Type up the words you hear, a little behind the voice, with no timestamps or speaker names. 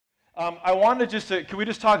I wanted can we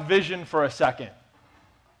just talk vision for a second?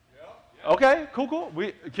 Yeah. Okay, cool.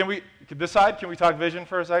 Can we talk vision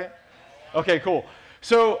for a second? Okay, cool.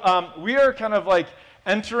 So we are kind of like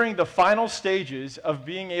entering the final stages of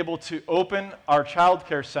being able to open our child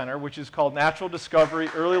care center, which is called Natural Discovery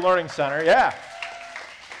Early Learning Center. Yeah.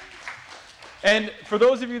 And for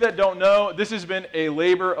those of you that don't know, this has been a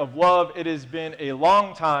labor of love. It has been a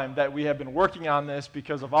long time that we have been working on this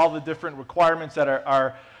because of all the different requirements that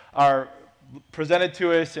are presented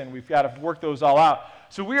to us, and we've got to work those all out.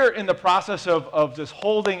 So we are in the process of just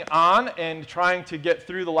holding on and trying to get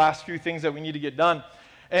through the last few things that we need to get done.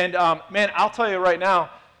 And man, I'll tell you right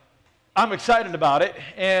now, I'm excited about it.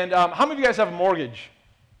 And how many of you guys have a mortgage?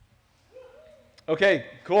 Okay,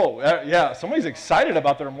 cool. Yeah, somebody's excited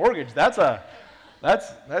about their mortgage. That's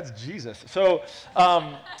Jesus. So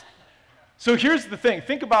here's the thing.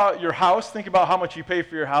 Think about your house. Think about how much you pay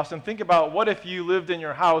for your house, and think about what if you lived in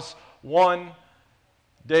your house one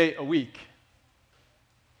day a week.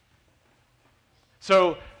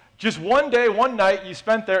 So just one day, one night you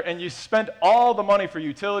spent there, and you spent all the money for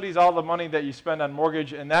utilities, all the money that you spend on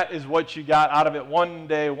mortgage, and that is what you got out of it one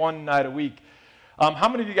day, one night a week. How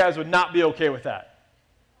many of you guys would not be okay with that?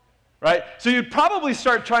 Right? So you'd probably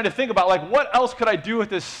start trying to think about, like, what else could I do with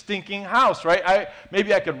this stinking house, right?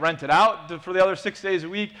 Maybe I could rent it out for the other 6 days a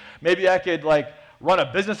week. Maybe I could, like, run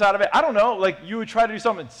a business out of it. I don't know. Like, you would try to do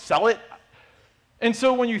something and sell it. And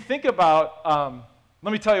so when you think about,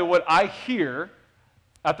 let me tell you what I hear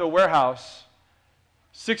at the warehouse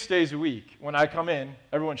 6 days a week. When I come in,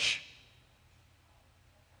 everyone, shh.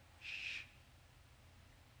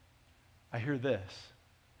 I hear this.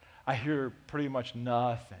 I hear pretty much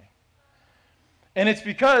nothing. And it's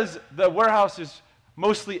because the warehouse is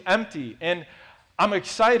mostly empty. And I'm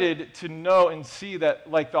excited to know and see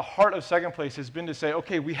that, like, the heart of Second Place has been to say,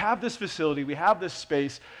 okay, we have this facility, we have this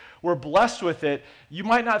space, we're blessed with it. You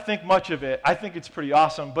might not think much of it. I think it's pretty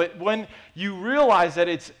awesome. But when you realize that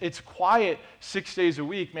it's quiet 6 days a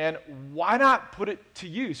week, man, why not put it to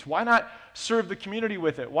use? Why not serve the community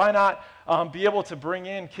with it? Why not be able to bring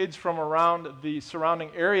in kids from around the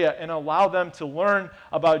surrounding area and allow them to learn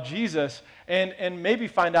about Jesus and maybe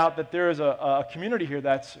find out that there is a community here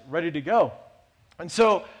that's ready to go? And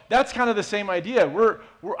so that's kind of the same idea.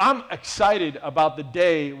 I'm excited about the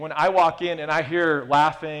day when I walk in and I hear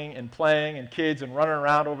laughing and playing and kids and running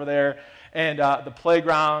around over there and the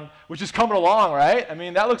playground, which is coming along, right? I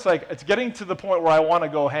mean, that looks like it's getting to the point where I want to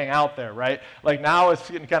go hang out there, right? Like now it's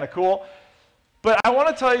getting kind of cool. But I want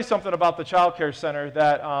to tell you something about the Child Care Center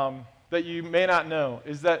that you may not know,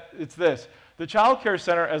 is that it's this. The Child Care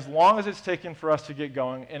Center, as long as it's taken for us to get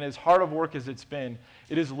going and as hard of work as it's been,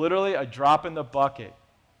 it is literally a drop in the bucket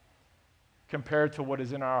compared to what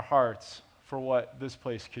is in our hearts for what this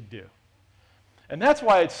place could do. And that's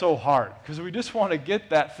why it's so hard, because we just want to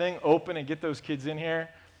get that thing open and get those kids in here.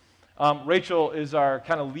 Rachel is our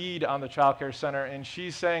kind of lead on the Child Care Center, and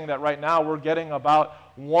she's saying that right now we're getting about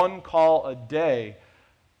one call a day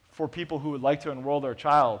for people who would like to enroll their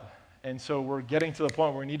child. And so we're getting to the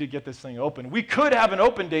point where we need to get this thing open. We could have an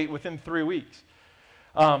open date within 3 weeks.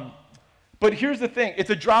 But here's the thing. It's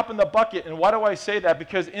a drop in the bucket. And why do I say that?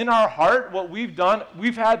 Because in our heart, what we've done,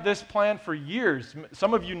 we've had this plan for years.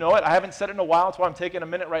 Some of you know it. I haven't said it in a while. That's why I'm taking a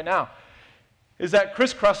minute right now. Is that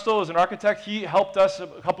Chris Crustle is an architect. He helped us a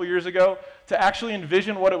couple years ago to actually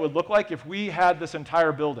envision what it would look like if we had this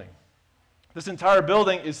entire building. This entire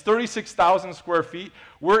building is 36,000 square feet.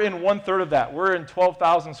 We're in 1/3 of that. We're in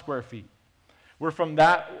 12,000 square feet. We're from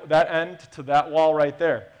that end to that wall right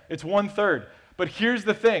there. It's 1/3. But here's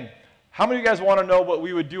the thing. How many of you guys want to know what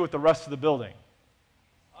we would do with the rest of the building?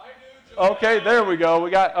 I do, Joe. Okay, there we go.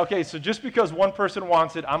 Okay, so just because one person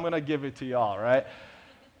wants it, I'm going to give it to y'all, right?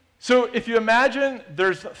 So if you imagine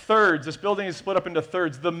there's thirds, this building is split up into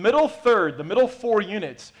thirds. The middle third, the middle 4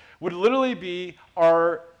 units, would literally be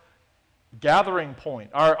our gathering point,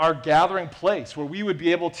 our gathering place, where we would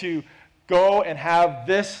be able to go and have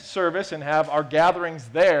this service and have our gatherings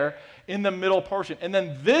there in the middle portion. And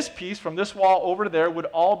then this piece from this wall over to there would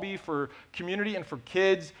all be for community and for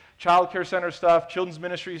kids, child care center stuff, children's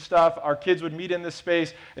ministry stuff. Our kids would meet in this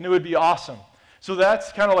space, and it would be awesome. So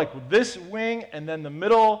that's kind of like this wing, and then the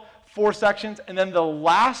middle 4 sections, and then the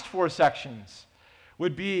last 4 sections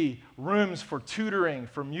would be rooms for tutoring,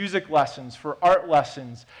 for music lessons, for art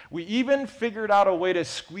lessons. We even figured out a way to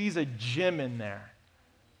squeeze a gym in there.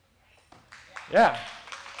 Yeah.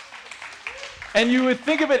 And you would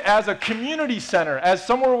think of it as a community center, as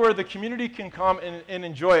somewhere where the community can come and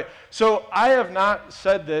enjoy it. So I have not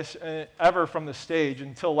said this ever from the stage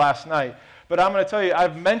until last night, but I'm going to tell you,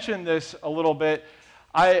 I've mentioned this a little bit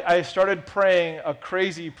I started praying a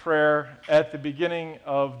crazy prayer at the beginning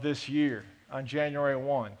of this year on January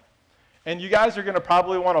 1. And you guys are going to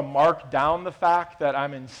probably want to mark down the fact that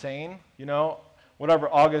I'm insane, whatever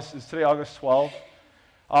August is today, August 12th.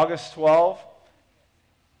 August 12th.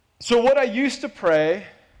 So what I used to pray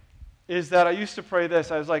is that I used to pray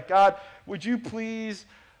this. I was like, God, would you please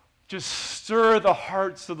just stir the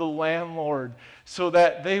hearts of the landlord so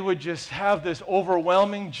that they would just have this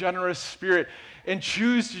overwhelming, generous spirit and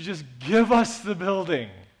choose to just give us the building.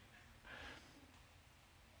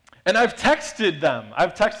 And I've texted them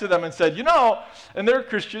and said, and they're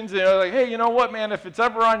Christians, and they're like, hey, you know what, man, if it's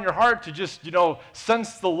ever on your heart to just,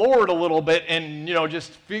 sense the Lord a little bit and,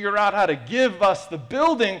 just figure out how to give us the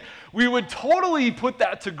building, we would totally put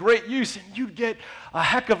that to great use, and you'd get a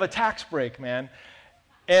heck of a tax break, man.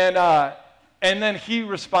 And then he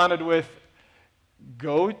responded with,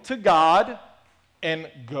 go to God and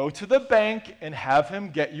go to the bank and have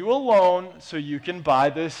him get you a loan so you can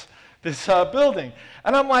buy this building.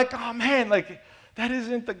 And I'm like, oh man, that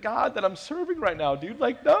isn't the God that I'm serving right now, dude.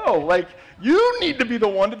 No, you need to be the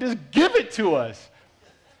one to just give it to us.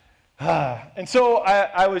 And so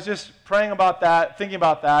I was just praying about that, thinking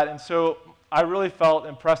about that, and so I really felt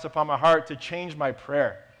impressed upon my heart to change my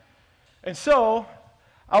prayer. And so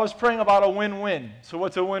I was praying about a win-win. So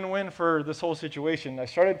what's a win-win for this whole situation? I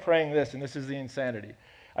started praying this, and this is the insanity.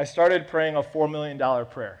 I started praying a $4 million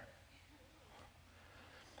prayer.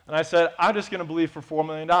 And I said, I'm just going to believe for $4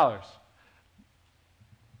 million.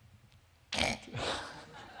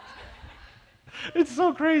 It's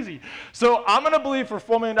so crazy. So I'm going to believe for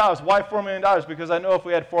 $4 million. Why $4 million? Because I know if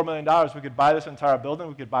we had $4 million, we could buy this entire building,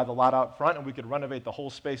 we could buy the lot out front, and we could renovate the whole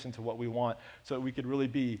space into what we want so that we could really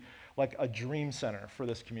be like a dream center for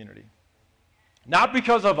this community. Not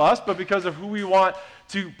because of us, but because of who we want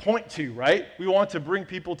to point to, right? We want to bring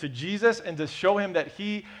people to Jesus and to show him that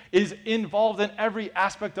he is involved in every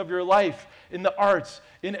aspect of your life, in the arts,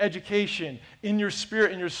 in education, in your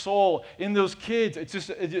spirit, in your soul, in those kids. It's just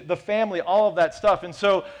the family, all of that stuff. And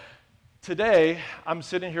so today, I'm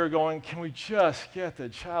sitting here going, can we just get the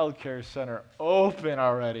child care center open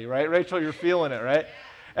already, right? Rachel, you're feeling it, right?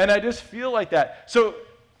 And I just feel like that. So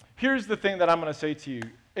here's the thing that I'm going to say to you.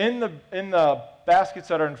 In the baskets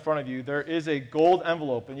that are in front of you, there is a gold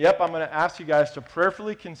envelope. And yep, I'm going to ask you guys to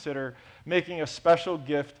prayerfully consider making a special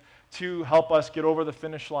gift to help us get over the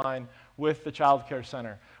finish line with the Child Care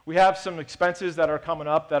Center. We have some expenses that are coming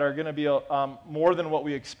up that are going to be more than what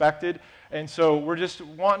we expected. And so we're just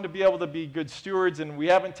wanting to be able to be good stewards, and we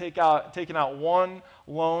haven't taken out one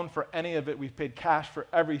loan for any of it. We've paid cash for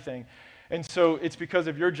everything. And so it's because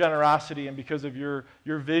of your generosity and because of your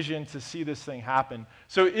vision to see this thing happen.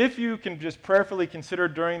 So if you can just prayerfully consider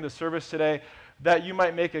during the service today that you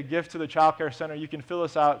might make a gift to the Child Care Center, you can fill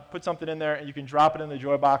this out, put something in there, and you can drop it in the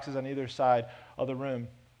joy boxes on either side of the room.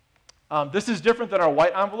 This is different than our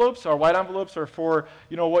white envelopes. Our white envelopes are for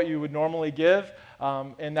what you would normally give,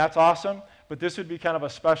 and that's awesome. But this would be kind of a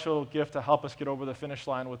special gift to help us get over the finish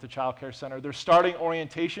line with the Child Care Center. They're starting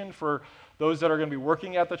orientation for those that are going to be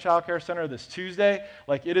working at the Child Care Center this Tuesday.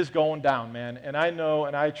 It is going down, man. And I know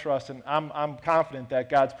and I trust and I'm confident that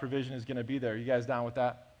God's provision is going to be there. You guys down with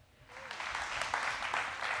that?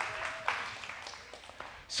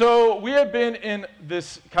 So we have been in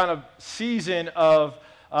this kind of season of,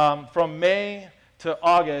 from May to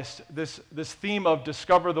August, this theme of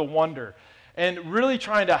discover the wonder. And really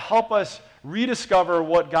trying to help us rediscover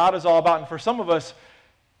what God is all about. And for some of us,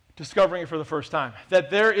 discovering it for the first time.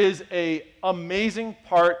 That there is an amazing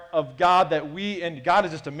part of God and God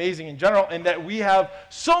is just amazing in general, and that we have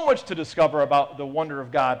so much to discover about the wonder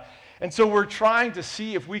of God. And so we're trying to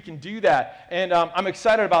see if we can do that. And I'm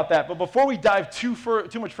excited about that. But before we dive too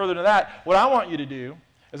much further into that, what I want you to do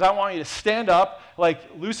is I want you to stand up,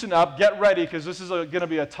 loosen up, get ready, because this is going to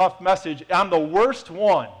be a tough message. I'm the worst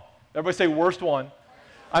one. Everybody say worst one.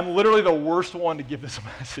 I'm literally the worst one to give this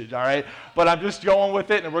message, all right? But I'm just going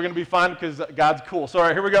with it, and we're going to be fine because God's cool. So, all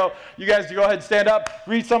right, here we go. You guys go ahead and stand up,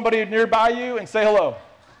 greet somebody nearby you, and say hello.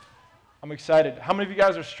 I'm excited. How many of you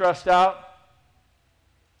guys are stressed out?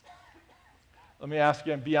 Let me ask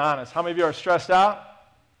you and be honest. How many of you are stressed out?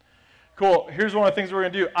 Cool. Here's one of the things we're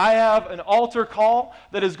going to do. I have an altar call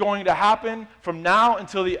that is going to happen from now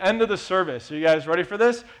until the end of the service. Are you guys ready for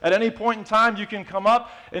this? At any point in time, you can come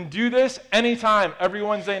up and do this anytime. Every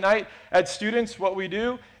Wednesday night at Students, what we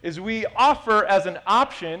do is we offer as an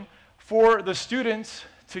option for the students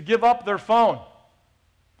to give up their phone.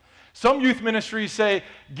 Some youth ministries say,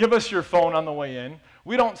 give us your phone on the way in.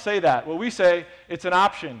 We don't say that. What we say, it's an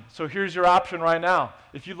option. So here's your option right now.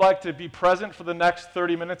 If you'd like to be present for the next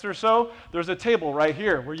 30 minutes or so, there's a table right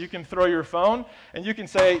here where you can throw your phone and you can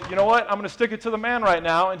say, you know what, I'm going to stick it to the man right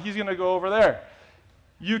now and he's going to go over there.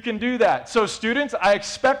 You can do that. So students, I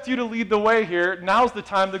expect you to lead the way here. Now's the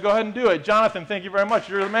time to go ahead and do it. Jonathan, thank you very much.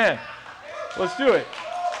 You're the man. Let's do it.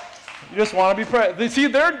 You just want to be present. They see,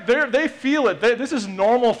 they feel it. This is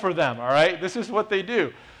normal for them, all right? This is what they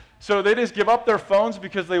do. So they just give up their phones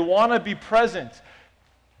because they want to be present.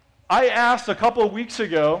 I asked a couple of weeks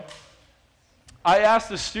ago, I asked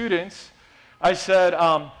the students, I said,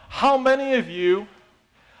 how many of you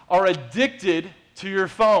are addicted to your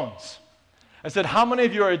phones? I said, how many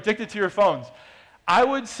of you are addicted to your phones? I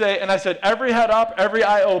would say, and I said, every head up, every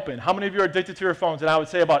eye open. How many of you are addicted to your phones? And I would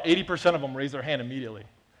say about 80% of them raise their hand immediately.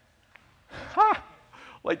 Ha!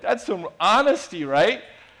 Like, that's some honesty, right?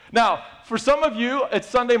 Now, for some of you, it's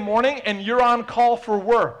Sunday morning and you're on call for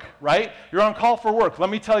work, right? You're on call for work. Let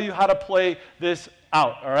me tell you how to play this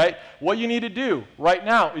out, all right? What you need to do right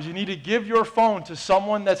now is you need to give your phone to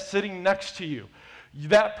someone that's sitting next to you.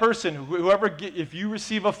 That person, if you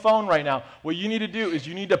receive a phone right now, what you need to do is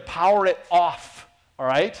you need to power it off, all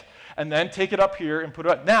right? And then take it up here and put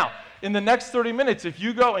it up. Now, in the next 30 minutes, if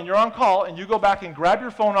you go and you're on call and you go back and grab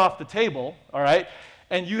your phone off the table, all right,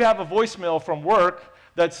 and you have a voicemail from work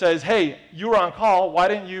that says, hey, you were on call, why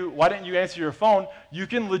didn't you answer your phone? You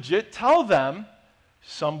can legit tell them,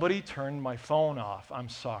 somebody turned my phone off, I'm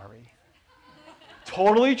sorry.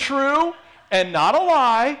 Totally true and not a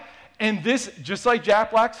lie. And this, just like Jack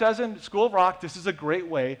Black says in School of Rock, this is a great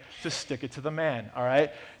way to stick it to the man, all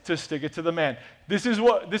right? To stick it to the man. This is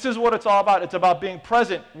what it's all about. It's about being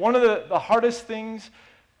present. One of the hardest things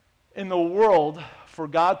in the world for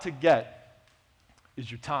God to get is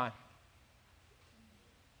your time.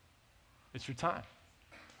 It's your time.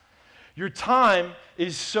 Your time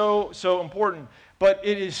is so important, but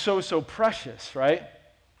it is so precious, right?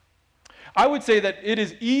 I would say that it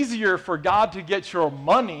is easier for God to get your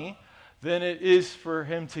money than it is for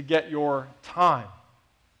him to get your time.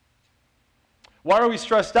 Why are we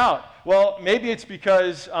stressed out? Well, maybe it's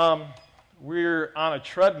because we're on a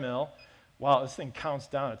treadmill. Wow, this thing counts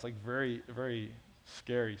down. It's like very, very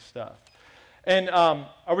scary stuff. And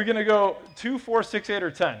are we going to go 2, 4, 6, 8,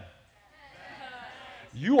 or 10?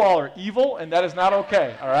 You all are evil, and that is not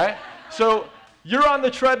okay, all right? So you're on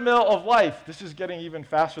the treadmill of life. This is getting even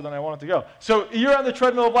faster than I want it to go. So you're on the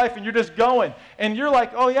treadmill of life, and you're just going. And you're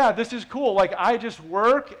like, oh, yeah, this is cool. Like, I just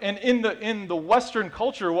work. And in the Western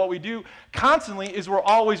culture, what we do constantly is we're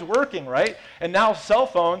always working, right? And now cell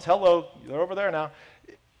phones, hello, they're over there now.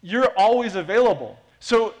 You're always available.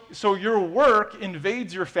 So your work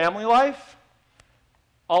invades your family life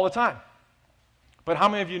all the time. But how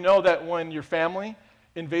many of you know that when your family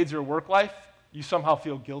invades your work life, you somehow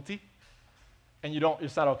feel guilty? And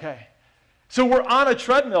it's not okay. So we're on a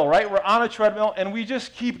treadmill, right? We're on a treadmill, and we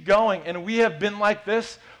just keep going, and we have been like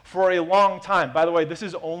this for a long time. By the way, this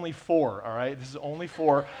is only 4, all right? This is only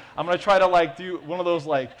 4. I'm going to try to, do one of those,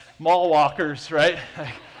 mall walkers, right?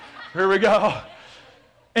 Here we go.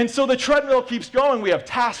 And so the treadmill keeps going. We have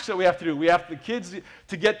tasks that we have to do. We have the kids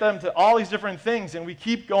to get them to all these different things, and we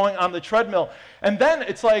keep going on the treadmill. And then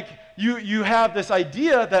it's like you have this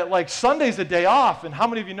idea that Sunday's a day off, and how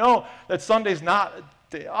many of you know that Sunday's not a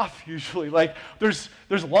day off usually? There's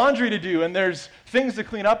laundry to do, and there's things to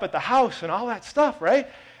clean up at the house and all that stuff, right?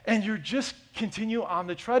 And you just continue on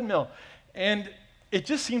the treadmill. And it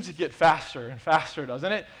just seems to get faster and faster,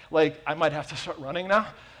 doesn't it? I might have to start running now.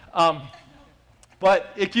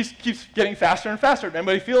 But it keeps getting faster and faster.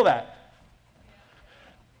 Anybody feel that?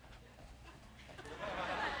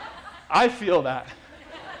 I feel that.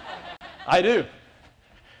 I do.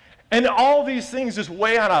 And all these things just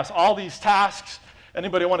weigh on us, all these tasks.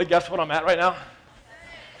 Anybody want to guess what I'm at right now?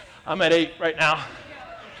 I'm at 8 right now.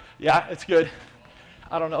 Yeah, it's good.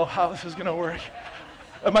 I don't know how this is going to work.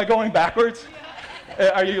 Am I going backwards?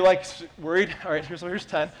 Are you worried? All right, here's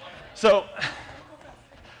 10. So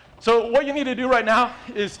what you need to do right now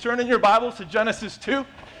is turn in your Bibles to Genesis 2.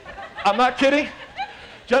 I'm not kidding.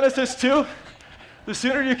 Genesis 2. The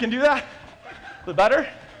sooner you can do that, the better.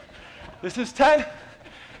 This is 10.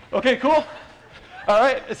 Okay, cool. All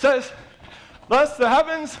right, it says, thus the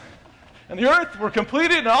heavens and the earth were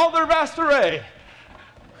completed in all their vast array.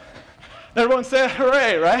 Everyone say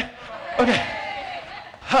hooray, right? Okay.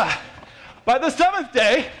 By the 7th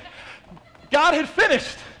day, God had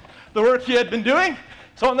finished the work he had been doing.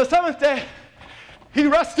 So on the 7th day, he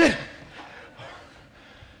rested.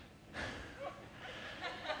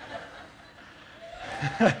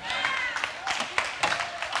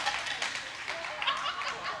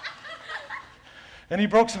 And he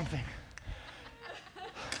broke something.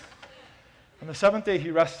 On the seventh day, he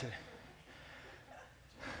rested.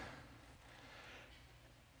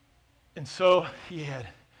 And so he had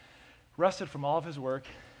rested from all of his work,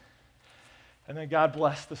 and then God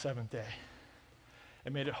blessed the seventh day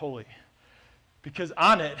and made it holy. Because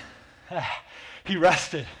on it, he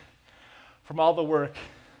rested from all the work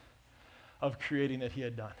of creating that he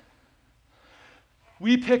had done.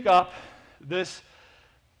 We pick up this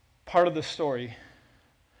part of the story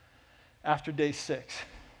after day 6.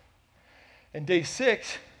 And day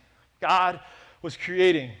 6, God was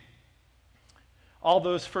creating all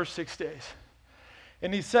those first 6 days.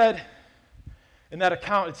 And he said, in that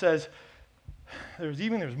account, it says, there was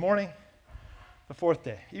evening, there was morning, the 4th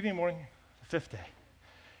day. Evening, morning, the 5th day.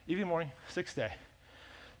 Evening, morning, 6th day.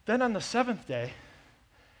 Then on the 7th day,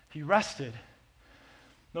 he rested.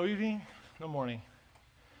 No evening, no morning.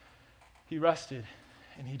 He rested,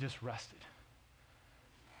 and he just rested.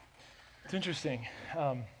 It's interesting.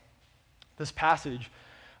 This passage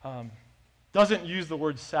doesn't use the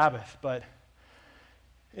word Sabbath, but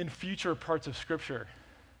in future parts of Scripture,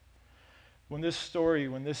 when this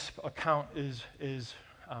account is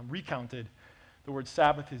recounted, the word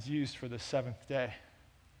Sabbath is used for the 7th day.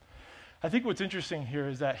 I think what's interesting here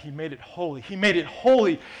is that he made it holy. He made it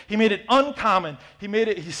holy. He made it uncommon.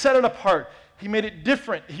 He set it apart. He made it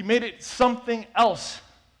different. He made it something else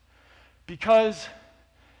because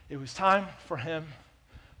it was time for him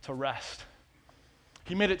to rest.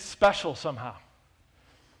 He made it special somehow.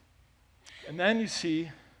 And then you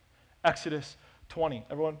see Exodus 20.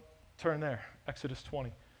 Everyone turn there. Exodus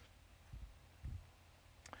 20.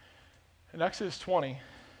 In Exodus 20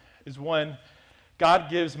 is when God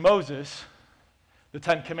gives Moses the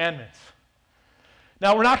 10 Commandments.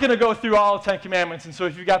 Now, we're not going to go through all the 10 Commandments, and so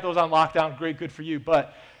if you've got those on lockdown, great, good for you.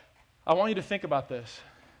 But I want you to think about this.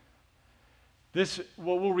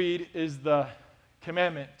 What we'll read, is the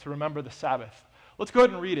commandment to remember the Sabbath. Let's go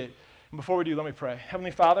ahead and read it. And before we do, let me pray.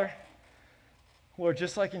 Heavenly Father, Lord,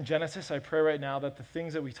 just like in Genesis, I pray right now that the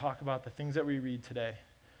things that we talk about, the things that we read today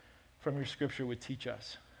from your Scripture would teach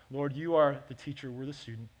us. Lord, you are the teacher, we're the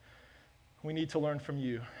student. We need to learn from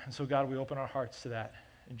you. And so, God, we open our hearts to that.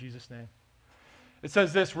 In Jesus' name. It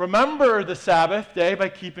says this, remember the Sabbath day by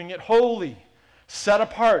keeping it holy, set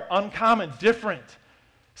apart, uncommon, different.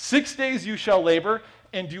 6 days you shall labor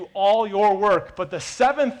and do all your work, but the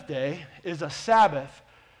 7th day is a Sabbath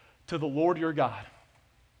to the Lord your God.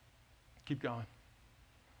 Keep going.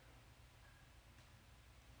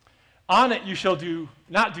 On it you shall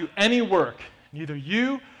not do any work, neither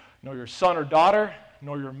you, nor your son or daughter,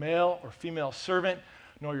 nor your male or female servant,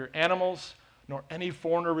 nor your animals, nor any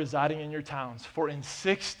foreigner residing in your towns. For in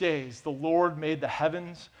 6 days the Lord made the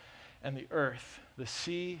heavens and the earth, the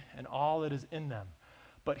sea, and all that is in them.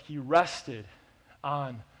 But he rested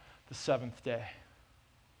on the 7th day.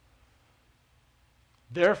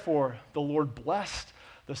 Therefore, the Lord blessed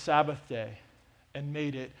the Sabbath day and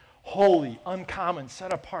made it holy, uncommon,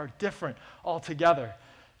 set apart, different altogether.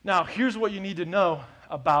 Now, here's what you need to know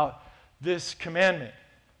about this commandment.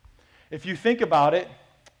 If you think about it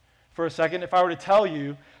for a second, if I were to tell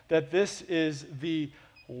you that this is the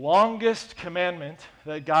longest commandment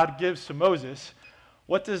that God gives to Moses,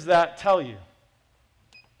 what does that tell you?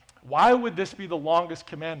 Why would this be the longest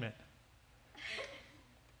commandment?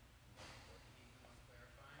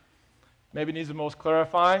 Maybe it needs the most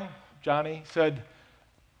clarifying. Johnny said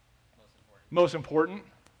most important.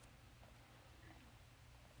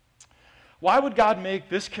 Why would God make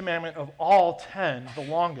this commandment of all 10 the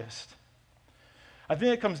longest? I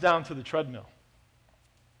think it comes down to the treadmill.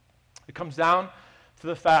 It comes down to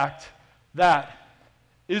the fact that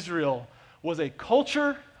Israel was a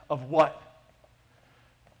culture of what?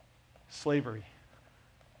 Slavery.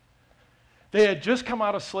 They had just come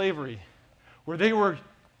out of slavery where they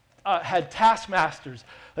had taskmasters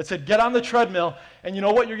that said, get on the treadmill, and you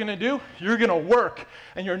know what you're going to do? You're going to work,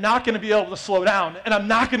 and you're not going to be able to slow down, and I'm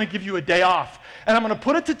not going to give you a day off. And I'm going to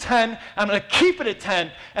put it to 10, I'm going to keep it at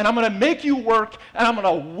 10, and I'm going to make you work, and I'm going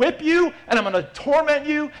to whip you, and I'm going to torment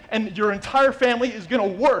you, and your entire family is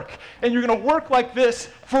going to work. And you're going to work like this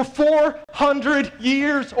for 400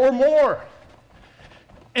 years or more.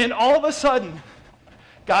 And all of a sudden,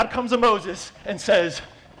 God comes to Moses and says,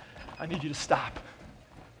 I need you to stop.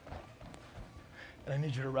 And I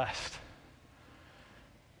need you to rest.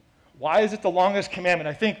 Why is it the longest commandment?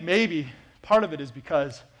 I think maybe part of it is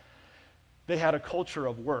because they had a culture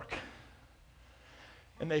of work.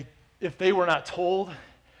 And if they were not told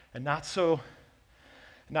and not so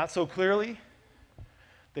clearly,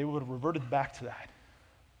 they would have reverted back to that.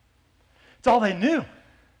 It's all they knew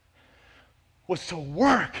was to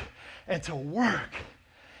work and to work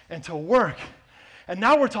and to work. And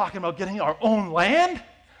now we're talking about getting our own land.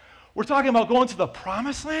 We're talking about going to the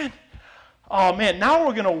promised land. Oh man, now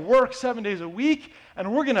we're going to work 7 days a week,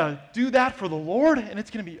 and we're going to do that for the Lord, and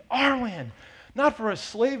it's going to be our land, not for a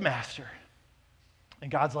slave master.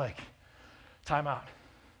 And God's like, time out.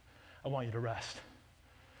 I want you to rest.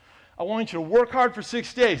 I want you to work hard for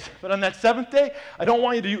 6 days, but on that seventh day, I don't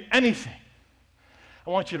want you to do anything. I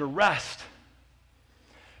want you to rest.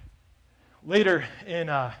 Later in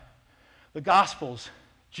the Gospels,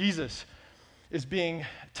 Jesus is being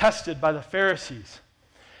tested by the Pharisees.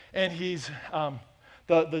 And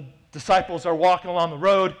the disciples are walking along the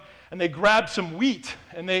road, and they grab some wheat,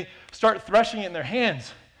 and they start threshing it in their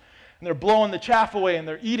hands. And they're blowing the chaff away, and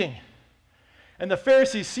they're eating. And the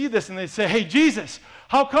Pharisees see this, and they say, hey, Jesus,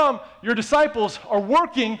 how come your disciples are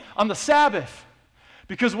working on the Sabbath?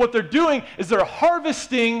 Because what they're doing is they're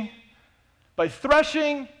harvesting by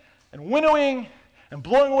threshing and winnowing and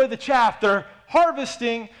blowing away the chaff. They're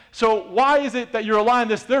harvesting. So why is it that you're allowing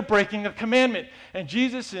this? They're breaking a commandment. And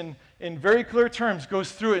Jesus, in very clear terms,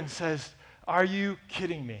 goes through it and says, are you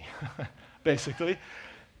kidding me? Basically.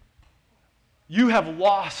 You have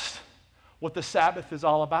lost what the Sabbath is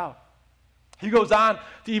all about. He goes on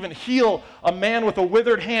to even heal a man with a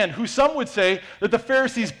withered hand, who some would say that the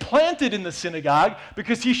Pharisees planted in the synagogue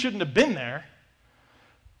because he shouldn't have been there.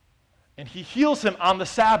 And he heals him on the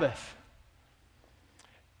Sabbath.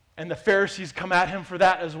 And the Pharisees come at him for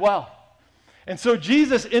that as well. And so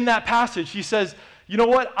Jesus, in that passage, he says, you know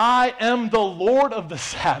what? I am the Lord of the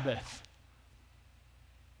Sabbath.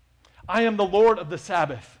 I am the Lord of the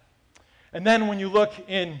Sabbath. And then when you look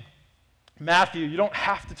in Matthew, you don't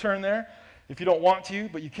have to turn there if you don't want to,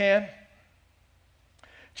 but you can.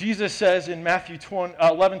 Jesus says in Matthew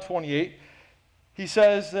 11:28, he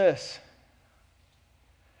says this,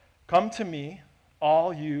 come to me,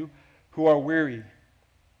 all you who are weary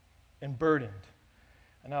and burdened,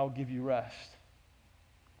 and I will give you rest.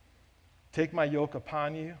 Take my yoke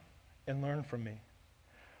upon you and learn from me,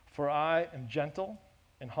 for I am gentle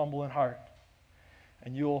and humble in heart,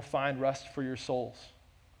 and you will find rest for your souls.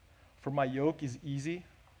 For my yoke is easy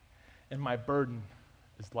and my burden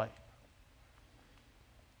is light.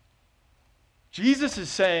 Jesus is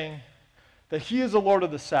saying that he is the Lord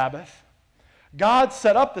of the Sabbath. God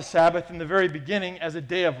set up the Sabbath in the very beginning as a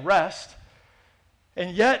day of rest.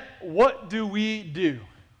 And yet, what do?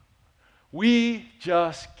 We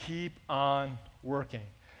just keep on working.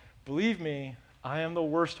 Believe me, I am the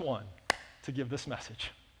worst one to give this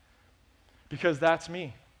message. Because that's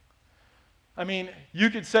me. I mean, you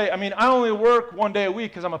could say, I only work 1 day a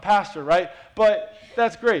week because I'm a pastor, right? But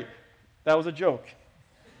that's great. That was a joke.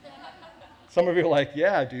 Some of you are like,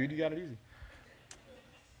 yeah, dude, you got it easy.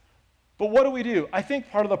 But what do? I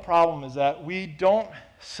think part of the problem is that we don't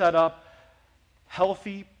set up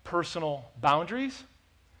healthy personal boundaries,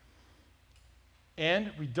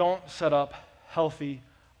 and we don't set up healthy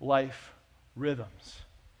life rhythms.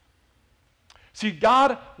 See,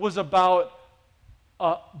 God was about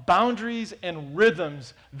boundaries and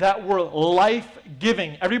rhythms that were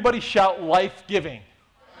life-giving. Everybody shout life-giving.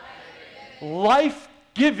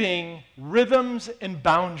 Life-giving rhythms and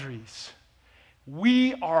boundaries.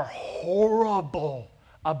 We are horrible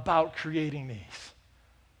about creating these.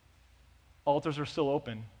 Altars are still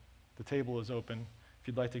open. The table is open. If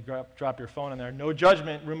you'd like to drop your phone in there. No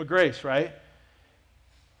judgment, room of grace, right?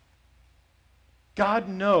 God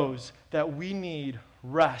knows that we need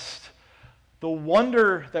rest. The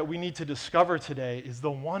wonder that we need to discover today is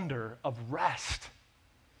the wonder of rest.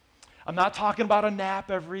 I'm not talking about a nap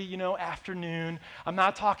every, afternoon. I'm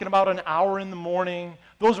not talking about an hour in the morning.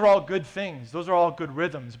 Those are all good things. Those are all good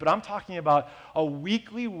rhythms. But I'm talking about a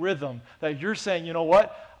weekly rhythm that you're saying, you know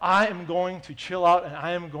what? I am going to chill out and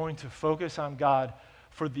I am going to focus on God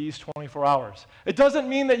for these 24 hours. It doesn't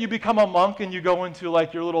mean that you become a monk and you go into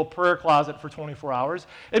like your little prayer closet for 24 hours.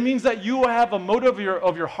 It means that you have a motive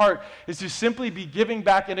of your heart is to simply be giving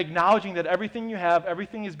back and acknowledging that everything you have,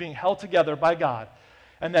 everything is being held together by God,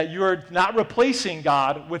 and that you're not replacing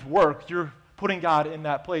God with work. You're putting God in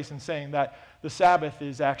that place and saying that the Sabbath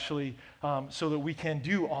is actually so that we can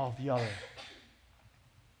do all the other.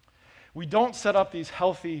 We don't set up these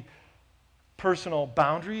healthy personal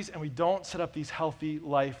boundaries, and we don't set up these healthy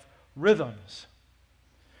life rhythms.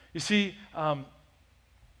 You see,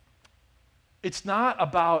 it's not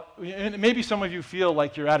about, and maybe some of you feel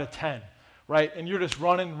like you're at a 10, right? And you're just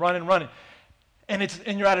running.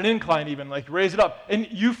 And you're at an incline even, like raise it up. And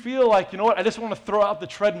you feel like, you know what, I just want to throw out the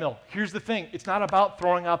treadmill. Here's the thing, it's not about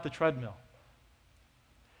throwing out the treadmill.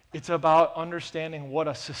 It's about understanding what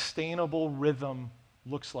a sustainable rhythm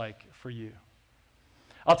looks like for you.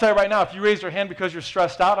 I'll tell you right now, if you raise your hand because you're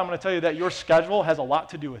stressed out, I'm going to tell you that your schedule has a lot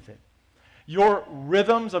to do with it. Your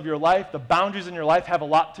rhythms of your life, the boundaries in your life have a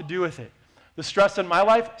lot to do with it. The stress in my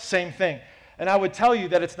life, same thing. And I would tell you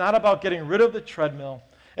that it's not about getting rid of the treadmill.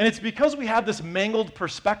 And it's because we have this mangled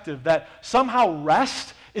perspective that somehow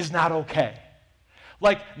rest is not okay.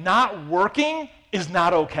 Like not working is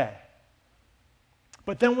not okay.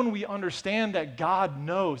 But then when we understand that God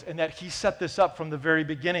knows and that he set this up from the very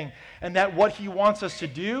beginning and that what he wants us to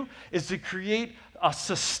do is to create a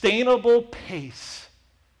sustainable pace.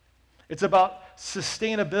 It's about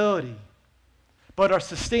sustainability. But our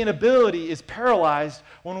sustainability is paralyzed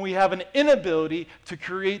when we have an inability to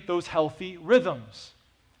create those healthy rhythms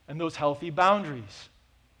and those healthy boundaries.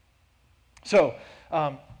 So,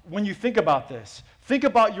 when you think about this, think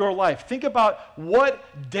about your life. Think about what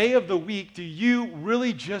day of the week do you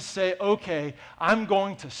really just say, okay, I'm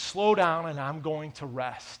going to slow down and I'm going to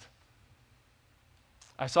rest.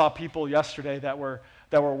 I saw people yesterday that were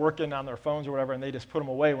working on their phones or whatever, and they just put them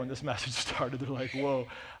away when this message started. They're like, whoa,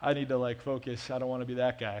 I need to focus. I don't want to be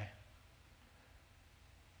that guy.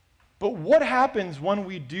 But what happens when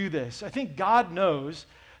we do this? I think God knows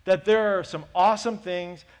that there are some awesome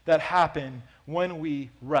things that happen when we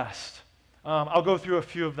rest. I'll go through a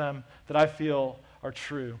few of them that I feel are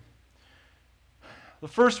true. The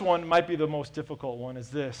first one might be the most difficult one, is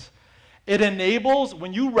this. It enables,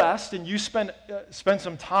 when you rest and you spend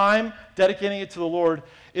some time dedicating it to the Lord,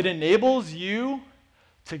 it enables you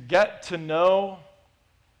to get to know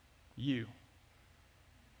you.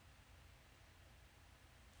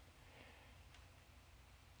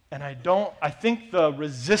 And I think the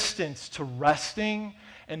resistance to resting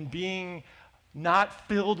and being not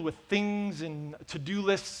filled with things and to-do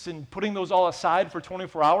lists and putting those all aside for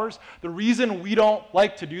 24 hours, the reason we don't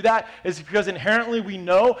like to do that is because inherently we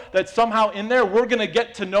know that somehow in there we're going to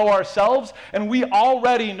get to know ourselves, and we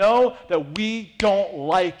already know that we don't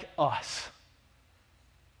like us.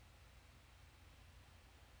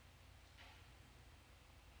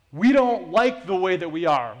 We don't like the way that we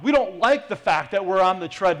are. We don't like the fact that we're on the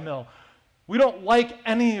treadmill. We don't like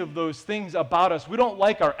any of those things about us. We don't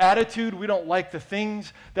like our attitude. We don't like the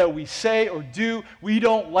things that we say or do. We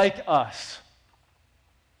don't like us.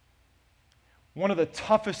 One of the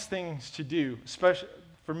toughest things to do, especially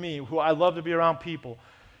for me, who I love to be around people,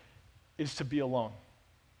 is to be alone.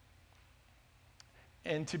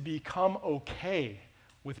 And to become okay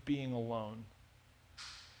with being alone,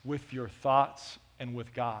 with your thoughts and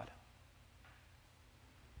with God.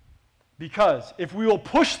 Because if we will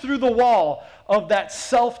push through the wall of that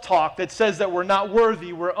self-talk that says that we're not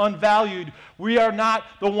worthy, we're unvalued, we are not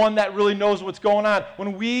the one that really knows what's going on,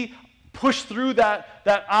 when we push through that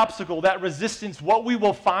obstacle, that resistance, what we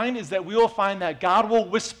will find is that we will find that God will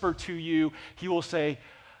whisper to you. He will say,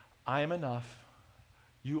 I am enough.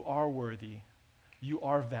 You are worthy. You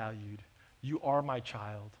are valued. You are my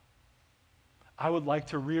child. I would like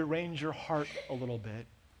to rearrange your heart a little bit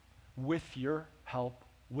with your help,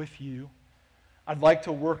 with you. I'd like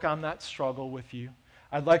to work on that struggle with you.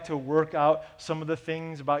 I'd like to work out some of the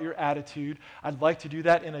things about your attitude. I'd like to do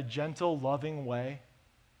that in a gentle, loving way.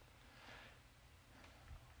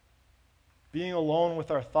 Being alone with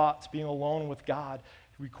our thoughts, being alone with God,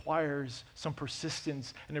 requires some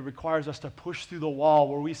persistence, and it requires us to push through the wall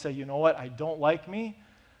where we say, you know what, I don't like me,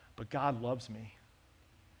 but God loves me.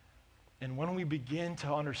 And when we begin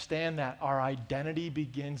to understand that, our identity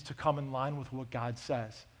begins to come in line with what God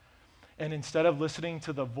says. And instead of listening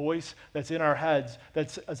to the voice that's in our heads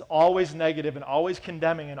that's always negative and always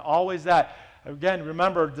condemning and always that, again,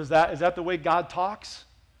 remember, is that the way God talks?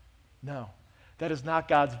 No, that is not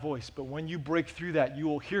God's voice. But when you break through that, you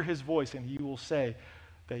will hear his voice, and he will say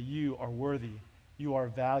that you are worthy, you are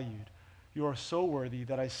valued, you are so worthy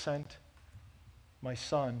that I sent my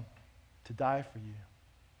son to die for you.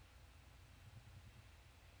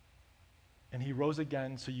 And he rose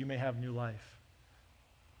again so you may have new life.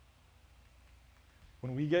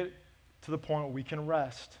 When we get to the point where we can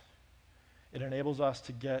rest, it enables us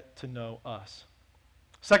to get to know us.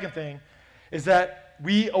 Second thing is that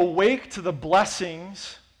we awake to the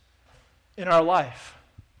blessings in our life.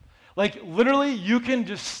 Like literally you can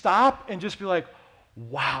just stop and just be like,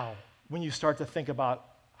 wow, when you start to think about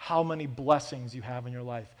how many blessings you have in your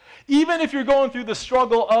life. Even if you're going through the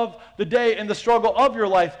struggle of the day and the struggle of your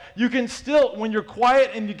life, you can still, when you're quiet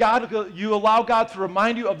and you allow God to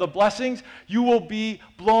remind you of the blessings, you will be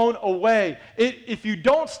blown away. If you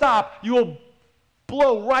don't stop, you will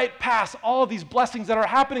blow right past all these blessings that are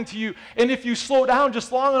happening to you. And if you slow down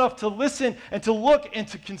just long enough to listen and to look and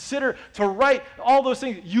to consider, to write all those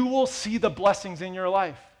things, you will see the blessings in your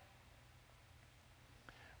life.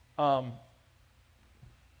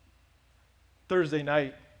 Thursday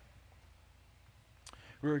night,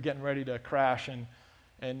 we were getting ready to crash,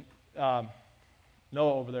 and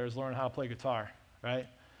Noah over there is learning how to play guitar, right?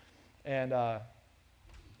 And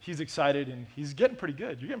he's excited, and he's getting pretty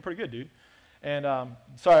good. You're getting pretty good, dude. And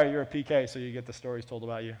sorry, you're a PK, so you get the stories told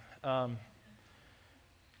about you. And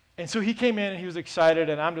so he came in, and he was excited,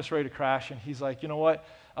 and I'm just ready to crash. And he's like, you know what?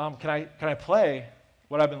 Can I play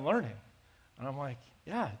what I've been learning? And I'm like,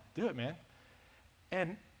 yeah, do it, man.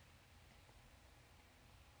 And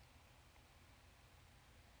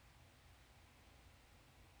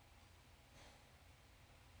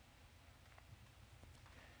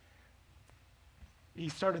he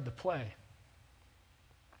started to play.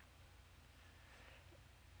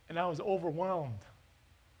 And I was overwhelmed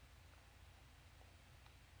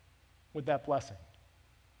with that blessing.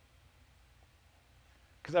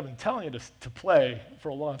 Because I've been telling you to play for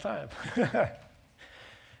a long time.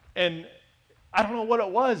 And I don't know what it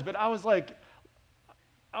was, but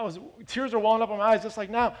tears are welling up in my eyes just like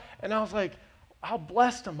now. And I was like, how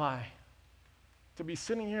blessed am I to be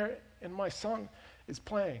sitting here and my son is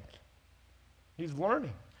playing. He's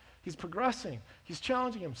learning. He's progressing. He's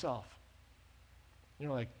challenging himself. You're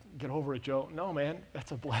like, get over it, Joe. No, man,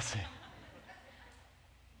 that's a blessing.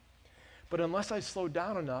 But unless I slowed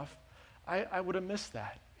down enough, I would have missed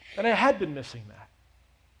that. And I had been missing that.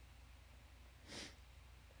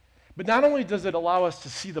 But not only does it allow us to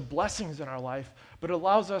see the blessings in our life, but it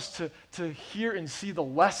allows us to hear and see the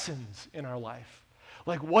lessons in our life.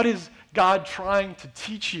 Like, what is God trying to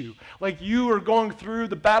teach you? Like, you are going through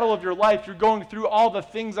the battle of your life. You're going through all the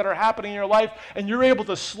things that are happening in your life, and you're able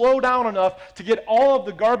to slow down enough to get all of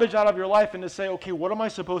the garbage out of your life and to say, okay, what am I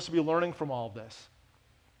supposed to be learning from all of this?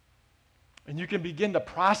 And you can begin to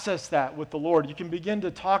process that with the Lord. You can begin to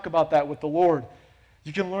talk about that with the Lord.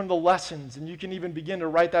 You can learn the lessons, and you can even begin to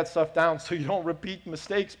write that stuff down so you don't repeat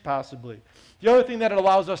mistakes possibly. The other thing that it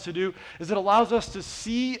allows us to do is it allows us to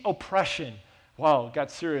see oppression. Wow, it got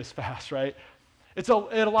serious fast, right? It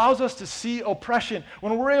allows us to see oppression.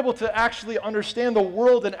 When we're able to actually understand the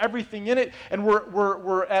world and everything in it, and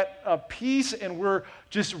we're at peace, and we're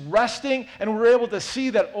just resting, and we're able to see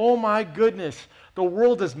that, oh my goodness, the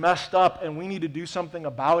world is messed up, and we need to do something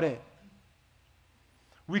about it.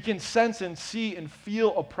 We can sense and see and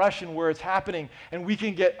feel oppression where it's happening, and we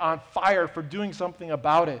can get on fire for doing something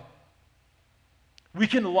about it. We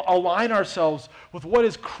can align ourselves with what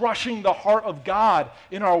is crushing the heart of God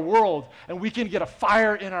in our world, and we can get a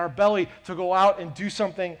fire in our belly to go out and do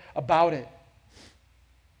something about it.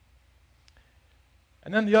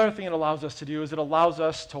 And then the other thing it allows us to do is it allows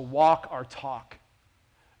us to walk our talk.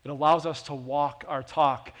 It allows us to walk our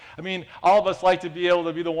talk. I mean, all of us like to be able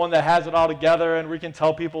to be the one that has it all together, and we can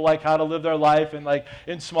tell people like how to live their life, and like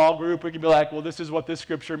in small group we can be like, well, this is what this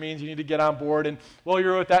scripture means, you need to get on board, and well,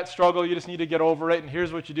 you're with that struggle, you just need to get over it, and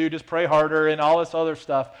here's what you do, just pray harder, and all this other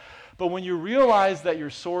stuff. But when you realize that your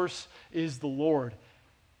source is the Lord,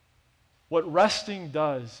 what resting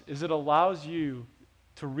does is it allows you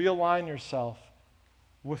to realign yourself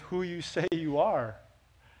with who you say you are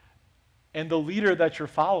and the leader that you're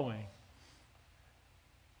following.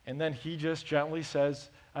 And then he just gently says,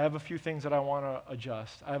 I have a few things that I want to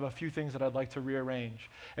adjust. I have a few things that I'd like to rearrange.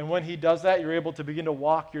 And when he does that, you're able to begin to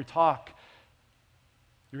walk your talk.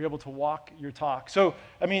 You're able to walk your talk. So,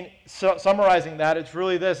 I mean, summarizing that, it's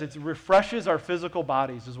really this. It refreshes our physical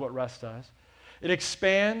bodies is what rest does. It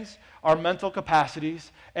expands our mental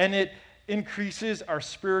capacities, and it increases our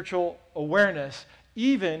spiritual awareness,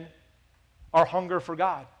 even our hunger for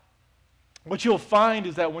God. What you'll find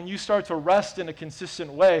is that when you start to rest in a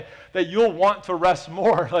consistent way, that you'll want to rest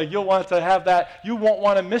more. Like you'll want to have that, you won't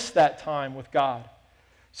want to miss that time with God.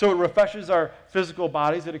 So it refreshes our physical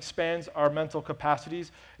bodies, it expands our mental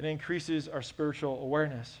capacities, and increases our spiritual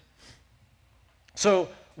awareness. So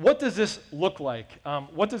what does this look like?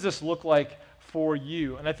 What does this look like for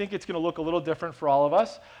you? And I think it's going to look a little different for all of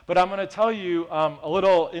us, but I'm going to tell you a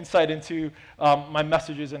little insight into my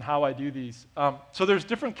messages and how I do these. So there's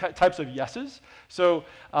different types of yeses. So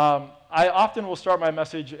I often will start my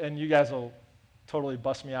message, and you guys will totally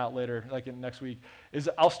bust me out later, like in next week, is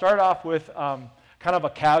I'll start off with kind of a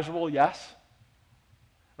casual yes,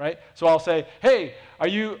 right? So I'll say, hey, are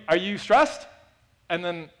you stressed? And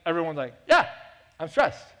then everyone's like, yeah, I'm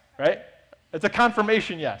stressed, right? It's a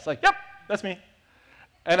confirmation yes, like, yep, that's me.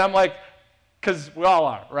 And I'm like, because we all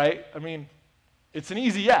are, right? I mean, it's an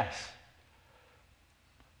easy yes.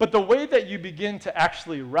 But the way that you begin to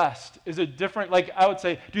actually rest is a different, like I would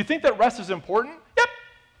say, do you think that rest is important? Yep.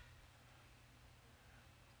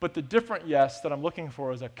 But the different yes that I'm looking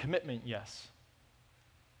for is a commitment yes.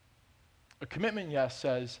 A commitment yes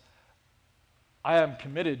says, I am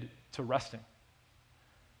committed to resting.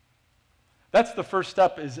 That's the first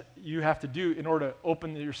step is you have to do in order to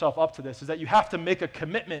open yourself up to this, is that you have to make a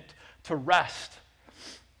commitment to rest.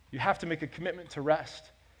 You have to make a commitment to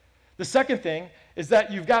rest. The second thing is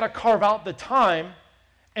that you've got to carve out the time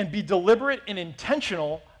and be deliberate and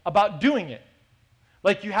intentional about doing it.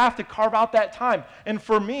 Like you have to carve out that time. And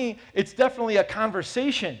for me, it's definitely a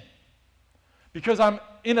conversation because I'm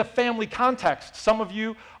in a family context. Some of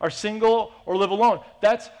you are single or live alone.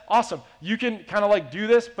 That's awesome. You can kind of like do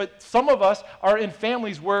this, but some of us are in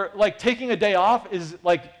families where like taking a day off is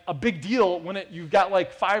like a big deal when you've got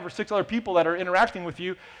like 5 or 6 other people that are interacting with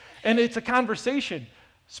you, and it's a conversation.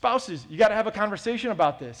 Spouses, you got to have a conversation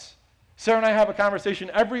about this. Sarah and I have a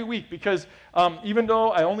conversation every week because even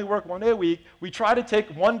though I only work 1 day a week, we try to take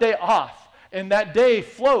 1 day off. And that day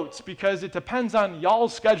floats because it depends on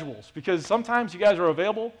y'all's schedules. Because sometimes you guys are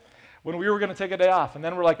available when we were going to take a day off. And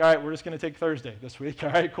then we're like, all right, we're just going to take Thursday this week. All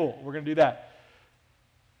right, cool. We're going to do that.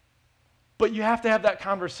 But you have to have that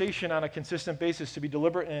conversation on a consistent basis to be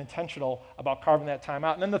deliberate and intentional about carving that time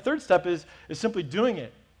out. And then the third step is simply doing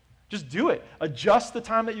it. Just do it. Adjust the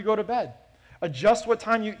time that you go to bed. Adjust what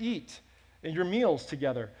time you eat and your meals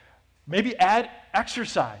together. Maybe add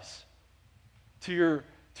exercise to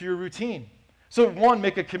your routine. So one,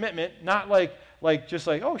 make a commitment, not like just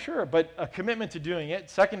like, oh, sure, but a commitment to doing it.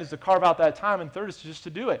 Second is to carve out that time, and third is just to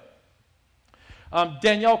do it.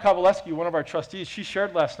 Danielle Kowaleski, one of our trustees, she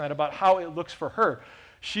shared last night about how it looks for her.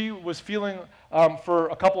 She was feeling for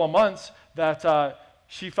a couple of months that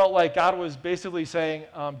she felt like God was basically saying,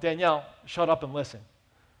 Danielle, shut up and listen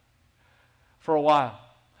for a while.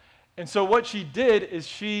 And so what she did is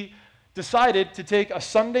she decided to take a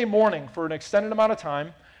Sunday morning for an extended amount of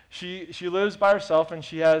time. She lives by herself, and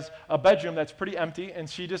she has a bedroom that's pretty empty, and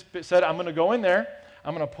she just said, I'm going to go in there,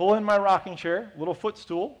 I'm going to pull in my rocking chair, little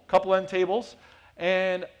footstool, couple end tables,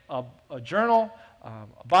 and a journal,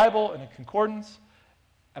 a Bible, and a concordance,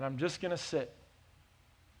 and I'm just going to sit.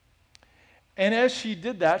 And as she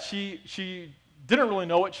did that, she didn't really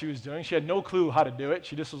know what she was doing. She had no clue how to do it.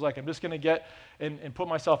 She just was like, I'm just going to get and put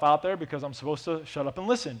myself out there because I'm supposed to shut up and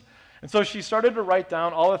listen. And so she started to write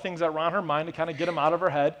down all the things that were on her mind to kind of get them out of her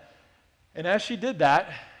head. And as she did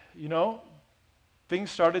that, things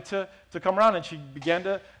started to come around, and she began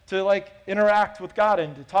to like interact with God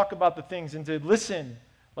and to talk about the things and to listen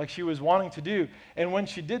like she was wanting to do. And when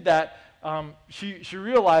she did that, she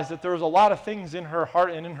realized that there was a lot of things in her heart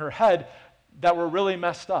and in her head that were really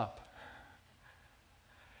messed up.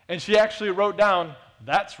 And she actually wrote down,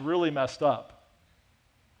 that's really messed up.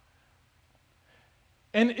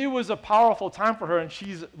 And it was a powerful time for her, and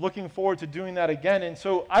she's looking forward to doing that again. And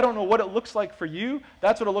so I don't know what it looks like for you.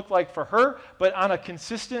 That's what it looked like for her. But on a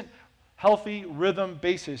consistent, healthy rhythm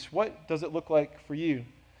basis, what does it look like for you?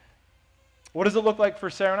 What does it look like for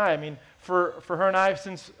Sarah and I? I mean, for her and I,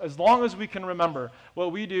 as long as we can remember,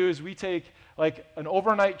 what we do is we take like an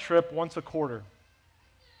overnight trip once a quarter.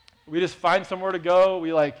 We just find somewhere to go.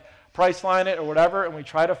 We like Priceline it or whatever, and we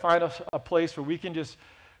try to find a place where we can just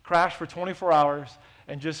crash for 24 hours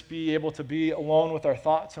and just be able to be alone with our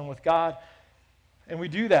thoughts and with God. And we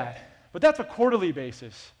do that. But that's a quarterly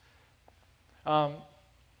basis.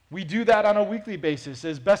 We do that on a weekly basis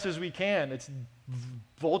as best as we can. It's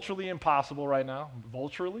vulturally impossible right now.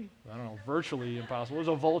 Vulturally? I don't know. Virtually impossible. There's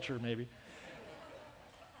a vulture maybe.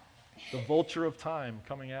 The vulture of time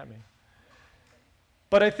coming at me.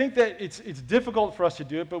 But I think that it's difficult for us to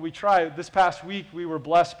do it, but we try. This past week, we were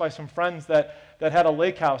blessed by some friends that had a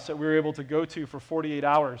lake house that we were able to go to for 48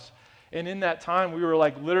 hours. And in that time, we were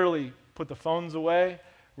like literally put the phones away.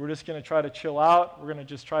 We're just going to try to chill out. We're going to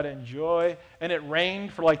just try to enjoy. And it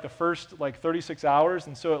rained for like the first like 36 hours,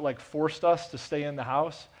 and so it like forced us to stay in the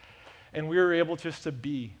house. And we were able just to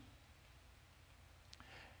be.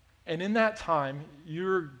 And in that time,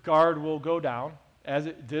 your guard will go down, as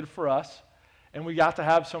it did for us. And we got to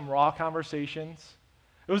have some raw conversations.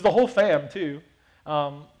 It was the whole fam, too.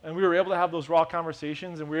 And we were able to have those raw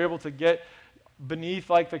conversations, and we were able to get beneath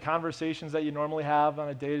like the conversations that you normally have on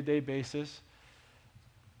a day-to-day basis.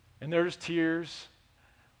 And there was tears,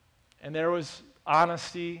 and there was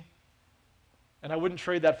honesty, and I wouldn't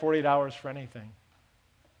trade that 48 hours for anything.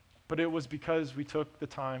 But it was because we took the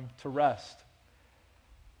time to rest.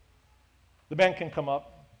 The band can come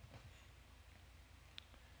up.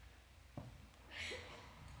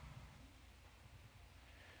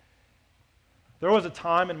 There was a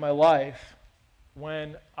time in my life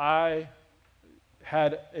when I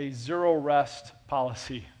had a zero rest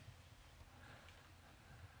policy.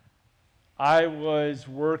 I was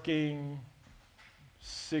working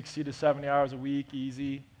 60 to 70 hours a week,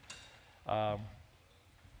 easy.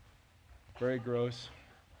 Very gross.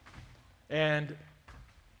 And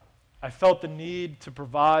I felt the need to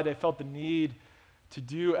provide. I felt the need to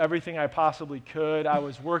do everything I possibly could. I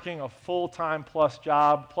was working a full-time plus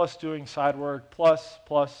job, plus doing side work, plus.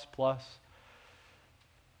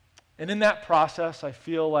 And in that process, I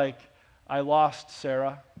feel like I lost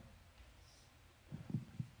Sarah.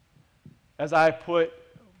 As I put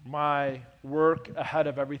my work ahead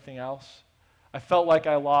of everything else, I felt like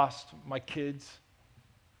I lost my kids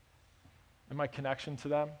and my connection to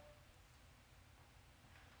them.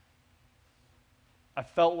 I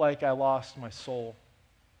felt like I lost my soul.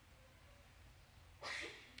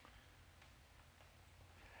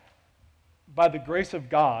 By the grace of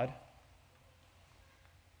God,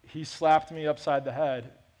 He slapped me upside the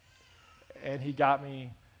head, and He got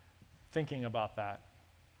me thinking about that.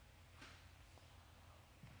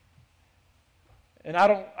 And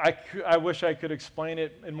I wish I could explain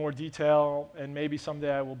it in more detail, and maybe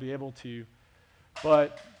someday I will be able to,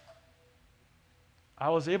 but I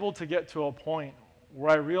was able to get to a point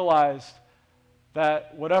where I realized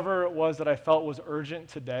that whatever it was that I felt was urgent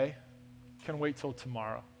today can wait till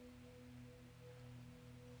tomorrow.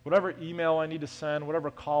 Whatever email I need to send, whatever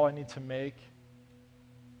call I need to make,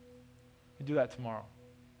 I do that tomorrow.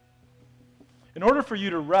 In order for you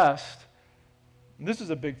to rest, and this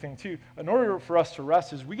is a big thing too, in order for us to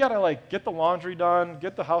rest is we got to get the laundry done,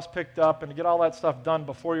 get the house picked up, and get all that stuff done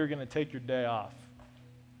before you're going to take your day off.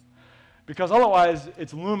 Because otherwise,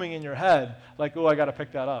 it's looming in your head like, oh, I got to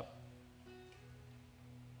pick that up.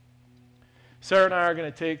 Sarah and I are going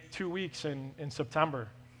to take 2 weeks in September.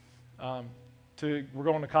 We're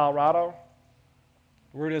going to Colorado.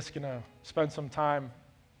 We're just going to spend some time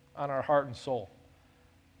on our heart and soul.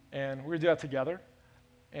 And we're going to do that together.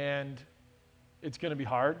 And it's going to be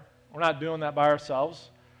hard. We're not doing that by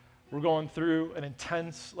ourselves. We're going through an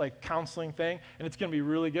intense counseling thing, and it's going to be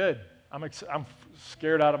really good. I'm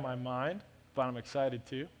scared out of my mind, but I'm excited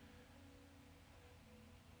too.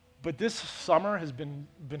 But this summer has been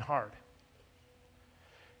hard.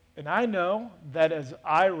 And I know that as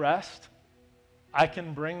I rest, I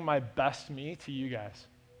can bring my best me to you guys.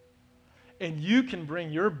 And you can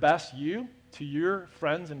bring your best you to your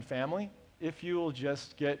friends and family if you will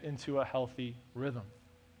just get into a healthy rhythm.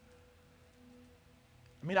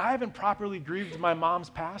 I mean, I haven't properly grieved my mom's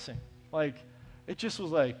passing. It just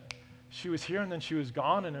was she was here and then she was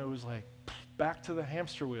gone, and it was back to the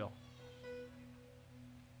hamster wheel.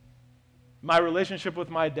 My relationship with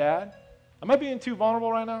my dad, am I being too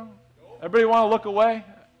vulnerable right now? Everybody want to look away?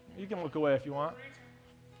 You can look away if you want.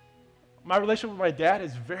 My relationship with my dad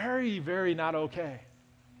is very, very not okay.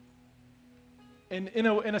 And in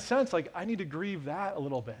a sense, I need to grieve that a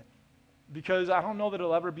little bit because I don't know that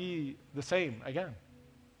it'll ever be the same again.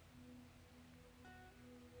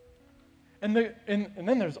 And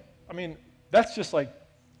then there's, that's just the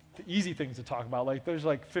easy things to talk about. There's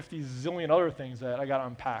 50 zillion other things that I got to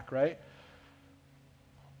unpack, right?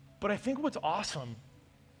 But I think what's awesome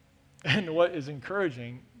and what is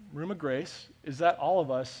encouraging, Room of Grace, is that all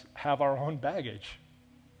of us have our own baggage.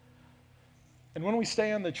 And when we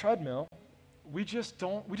stay on the treadmill, we just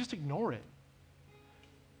ignore it.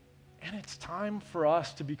 And it's time for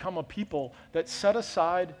us to become a people that set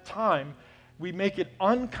aside time. We make it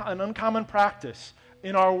an uncommon practice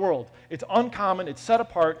in our world. It's uncommon, it's set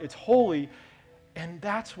apart, it's holy, and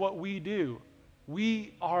that's what we do.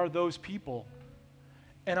 We are those people.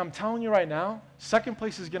 And I'm telling you right now, Second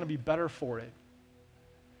Place is going to be better for it.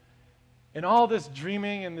 And all this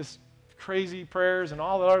dreaming and this crazy prayers and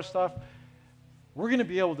all that other stuff, we're going to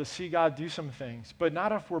be able to see God do some things, but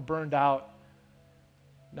not if we're burned out,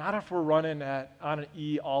 not if we're running on an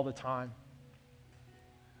E all the time.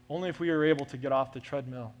 Only if we are able to get off the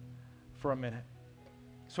treadmill for a minute.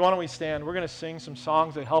 So why don't we stand? We're going to sing some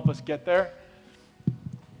songs that help us get there.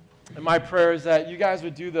 And my prayer is that you guys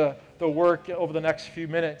would do the work over the next few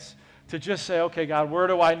minutes to just say, okay, God, where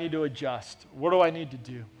do I need to adjust? What do I need to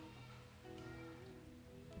do?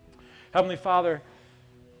 Heavenly Father,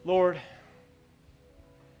 Lord,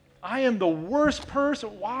 I am the worst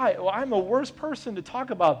person. Why? Well, I'm the worst person to talk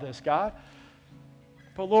about this, God.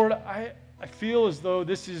 But Lord, I feel as though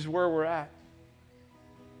this is where we're at.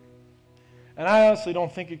 And I honestly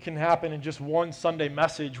don't think it can happen in just one Sunday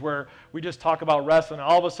message where we just talk about rest and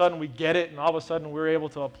all of a sudden we get it and all of a sudden we're able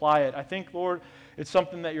to apply it. I think, Lord, it's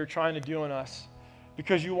something that you're trying to do in us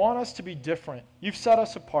because you want us to be different. You've set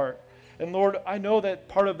us apart. And Lord, I know that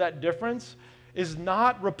part of that difference is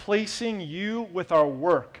not replacing you with our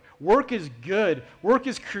work. Work is good. Work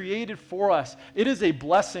is created for us. It is a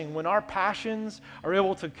blessing when our passions are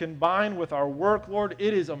able to combine with our work, Lord.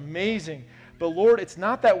 It is amazing. But Lord, it's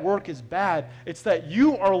not that work is bad. It's that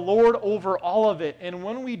you are Lord over all of it. And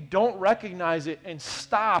when we don't recognize it and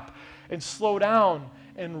stop and slow down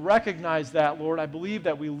and recognize that, Lord, I believe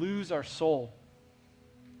that we lose our soul.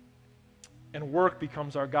 And work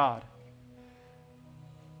becomes our God.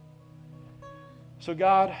 So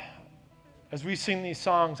God, as we sing these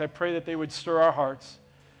songs, I pray that they would stir our hearts.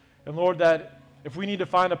 And Lord, that if we need to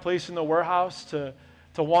find a place in the warehouse to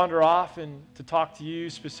wander off and to talk to you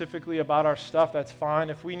specifically about our stuff, that's fine.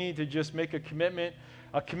 If we need to just make a commitment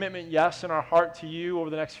yes in our heart to you over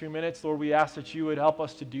the next few minutes, Lord, we ask that you would help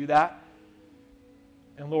us to do that.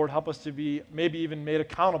 And Lord, help us to be maybe even made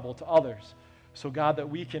accountable to others. So God, that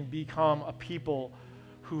we can become a people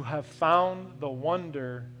who have found the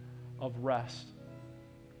wonder of rest.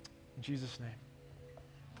 In Jesus' name.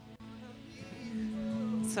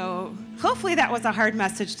 So hopefully that was a hard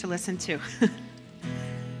message to listen to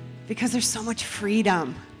because there's so much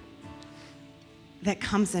freedom that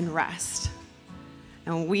comes in rest.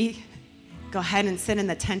 And when we go ahead and sit in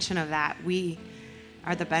the tension of that, we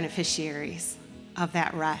are the beneficiaries of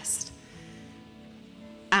that rest.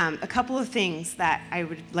 A couple of things that I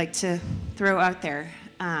would like to throw out there.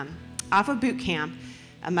 Off of boot camp,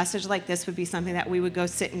 a message like this would be something that we would go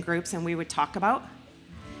sit in groups and we would talk about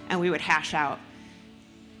and we would hash out.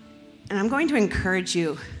 And I'm going to encourage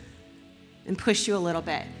you and push you a little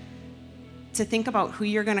bit to think about who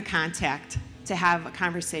you're going to contact to have a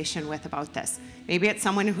conversation with about this. Maybe it's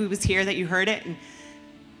someone who was here that you heard it and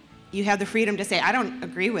you have the freedom to say, I don't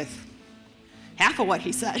agree with half of what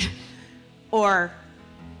he said. Or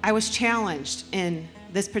I was challenged in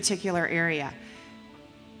this particular area.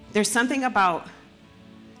 There's something about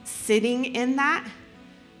sitting in that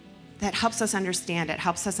helps us understand it,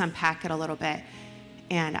 helps us unpack it a little bit.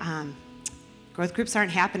 And growth groups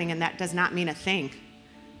aren't happening, and that does not mean a thing.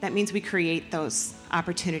 That means we create those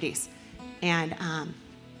opportunities and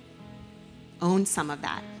own some of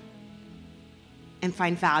that and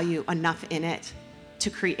find value enough in it to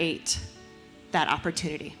create that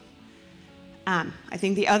opportunity. I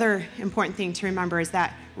think the other important thing to remember is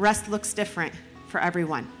that rest looks different for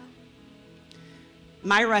everyone.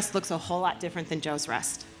 My rest looks a whole lot different than Joe's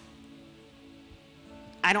rest.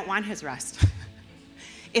 I don't want his rest.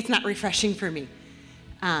 It's not refreshing for me.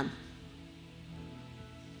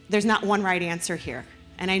 There's not one right answer here.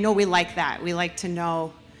 And I know we like that. We like to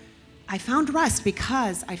know, I found rest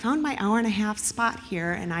because I found my hour-and-a-half spot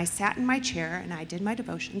here, and I sat in my chair, and I did my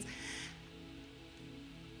devotions.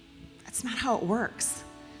 That's not how it works.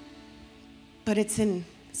 But it's in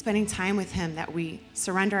spending time with him that we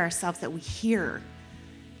surrender ourselves, that we hear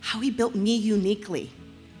how he built me uniquely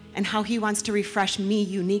and how he wants to refresh me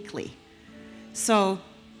uniquely. So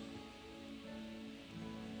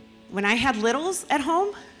when I had littles at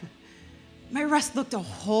home, my rest looked a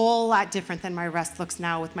whole lot different than my rest looks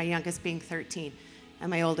now, with my youngest being 13 and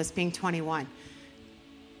my oldest being 21.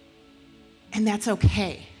 And that's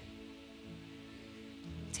okay.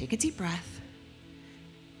 Take a deep breath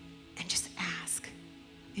and just ask,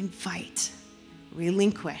 invite,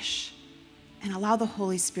 relinquish, and allow the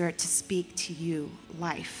Holy Spirit to speak to you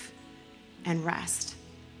life and rest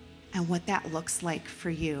and what that looks like for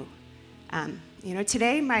you.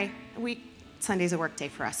 Today, Sunday's a work day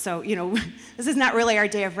for us. So, this is not really our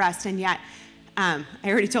day of rest. And yet, I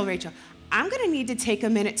already told Rachel, I'm going to need to take a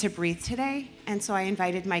minute to breathe today. And so I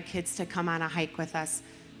invited my kids to come on a hike with us.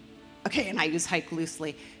 Okay, and I use hike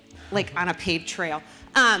loosely, like on a paved trail.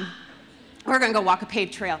 We're going to go walk a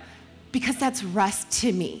paved trail because that's rest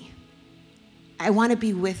to me. I want to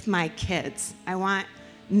be with my kids. I want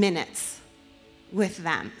minutes with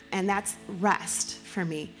them, and that's rest for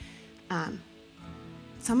me.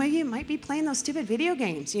 Some of you might be playing those stupid video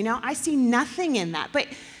games, I see nothing in that, but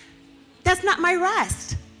that's not my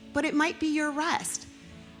rest, but it might be your rest.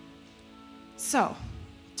 So,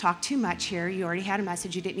 talk too much here. You already had a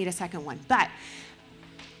message. You didn't need a second one, but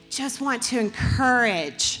just want to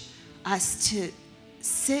encourage us to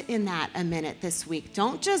sit in that a minute this week.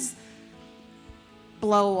 Don't just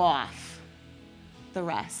blow off the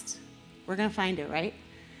rest. We're going to find it, right?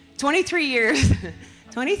 23 years.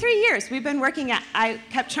 23 years we've been working at, I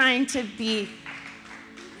kept trying to be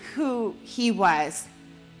who he was,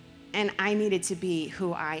 and I needed to be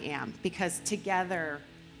who I am, because together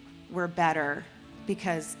we're better,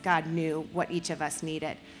 because God knew what each of us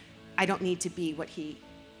needed. I don't need to be what he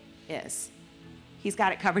is. He's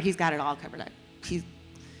got it covered. He's got it all covered.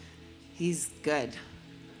 He's good.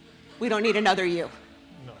 We don't need another you.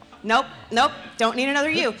 No. Nope, don't need another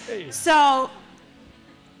you. So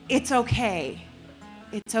it's okay.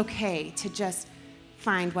 It's okay to just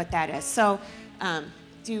find what that is. So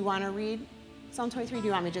do you want to read Psalm 23, do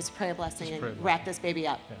you want me to just pray a blessing Just pray a and blessing. wrap this baby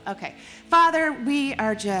up? Yeah. Okay. Father, we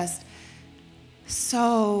are just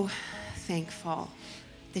so thankful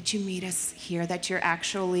that you meet us here, that you're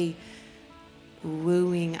actually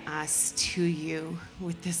wooing us to you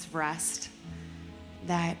with this rest,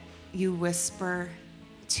 that you whisper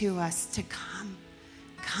to us to come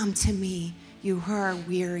to me, you who are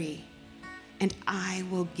weary, and I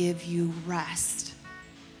will give you rest.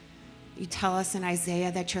 You tell us in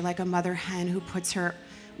Isaiah that you're like a mother hen who puts her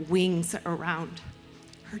wings around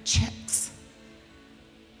her chicks,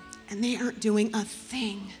 and they aren't doing a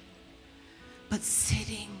thing but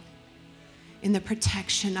sitting in the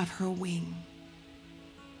protection of her wing.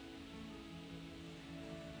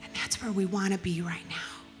 And that's where we want to be right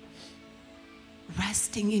now,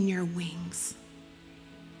 resting in your wings.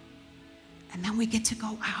 And then we get to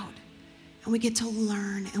go out, and we get to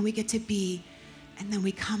learn, and we get to be, and then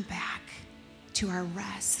we come back to our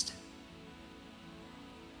rest.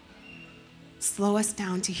 Slow us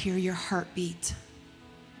down to hear your heartbeat,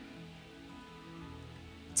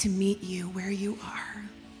 to meet you where you are.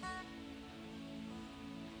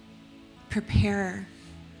 Prepare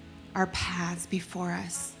our paths before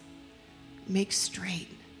us. Make straight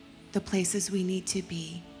the places we need to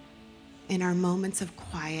be. In our moments of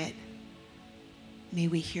quiet, may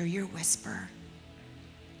we hear your whisper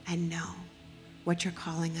and know what you're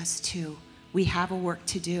calling us to. We have a work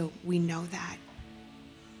to do. We know that.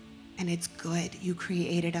 And it's good. You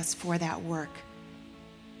created us for that work.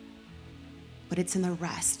 But it's in the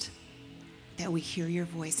rest that we hear your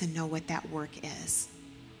voice and know what that work is.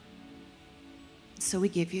 So we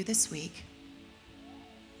give you this week,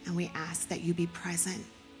 and we ask that you be present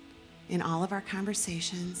in all of our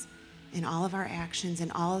conversations, in all of our actions,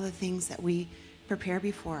 in all of the things that we prepare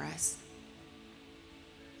before us.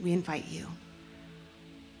 We invite you.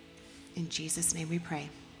 In Jesus' name we pray.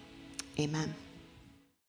 Amen.